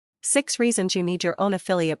6 reasons you need your own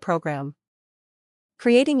affiliate program.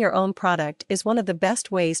 Creating your own product is one of the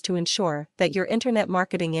best ways to ensure that your internet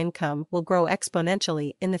marketing income will grow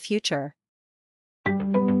exponentially in the future.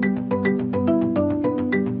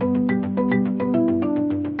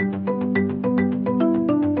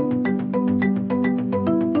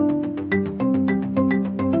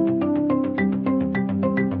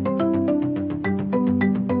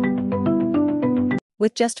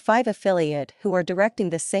 With just 5 affiliates who are directing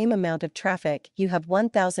the same amount of traffic, you have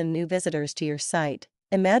 1,000 new visitors to your site.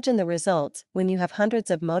 Imagine the results when you have hundreds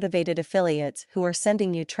of motivated affiliates who are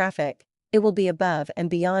sending you traffic. It will be above and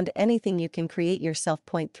beyond anything you can create yourself.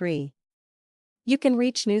 Point 3. You can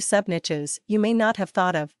reach new sub-niches you may not have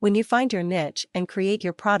thought of. When you find your niche and create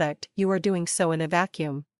your product, you are doing so in a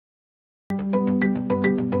vacuum.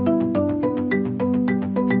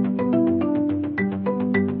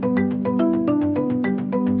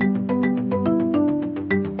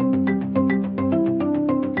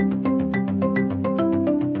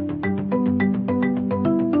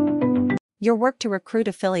 Your work to recruit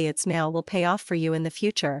affiliates now will pay off for you in the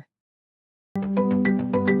future.